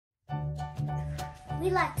We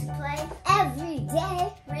like to play every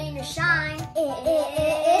day, rain or shine.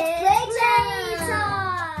 It's playtime!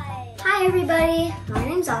 Hi everybody, my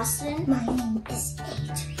name's Austin. My name is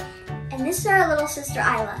Adrian. And this is our little sister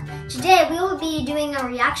Aila. Today we will be doing a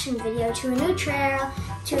reaction video to a new trailer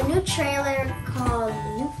called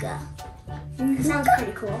Luca. It sounds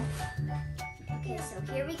pretty cool. Okay, so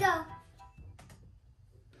here we go.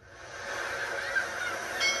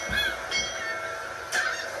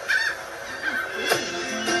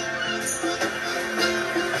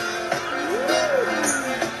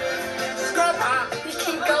 We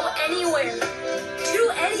can go anywhere,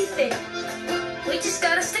 do anything. We just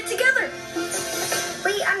gotta stick together.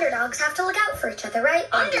 We underdogs have to look out for each other, right?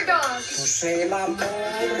 Underdogs. This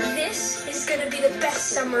is gonna be the best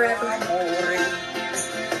summer ever.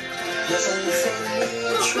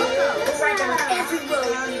 We'll ride down every road.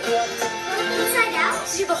 Inside out?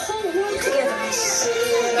 See the whole world together. It's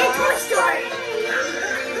Toy Story!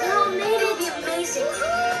 We're all made. It'll be amazing.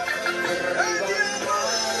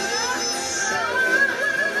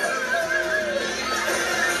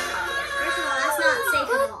 First of all, that's not safe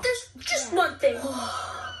at all. But there's just one thing.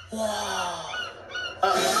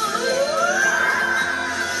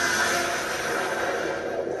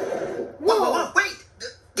 Whoa, wait!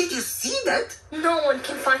 Did you see that? No one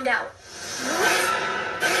can find out.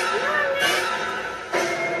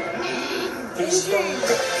 Adrian.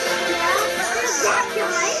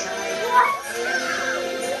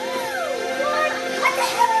 What the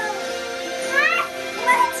hell?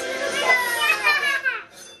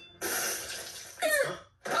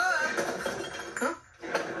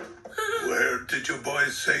 Where did you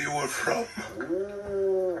boys say you were from?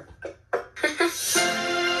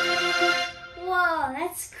 Whoa,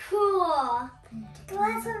 that's cool.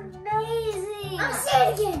 That's amazing. I'll say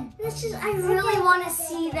it again. I really want to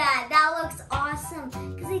see that. That looks awesome.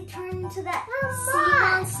 Because they turn into that sea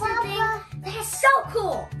monster thing. That's so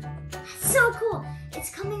cool. That's so cool. It's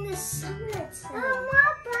coming this summer, it says.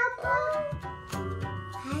 Papa.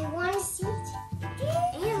 I want to see it.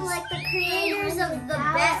 And like the creators of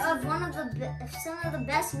some of the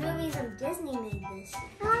best movies of Disney made this.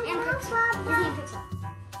 And Pixar. Disney and Pixar.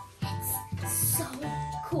 It's so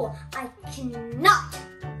cool. I cannot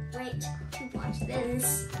wait to watch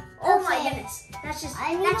this. Oh my goodness. That just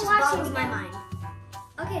boggles my mind.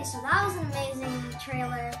 Okay, so that was an amazing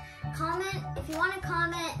trailer. Comment, if you want to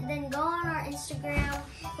comment, then go on our Instagram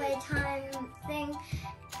Plaaaytime thing.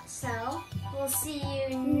 So, we'll see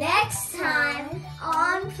you next time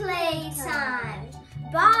on Plaaaytime.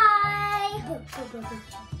 Bye!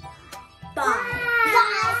 Bye!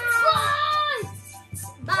 Bye!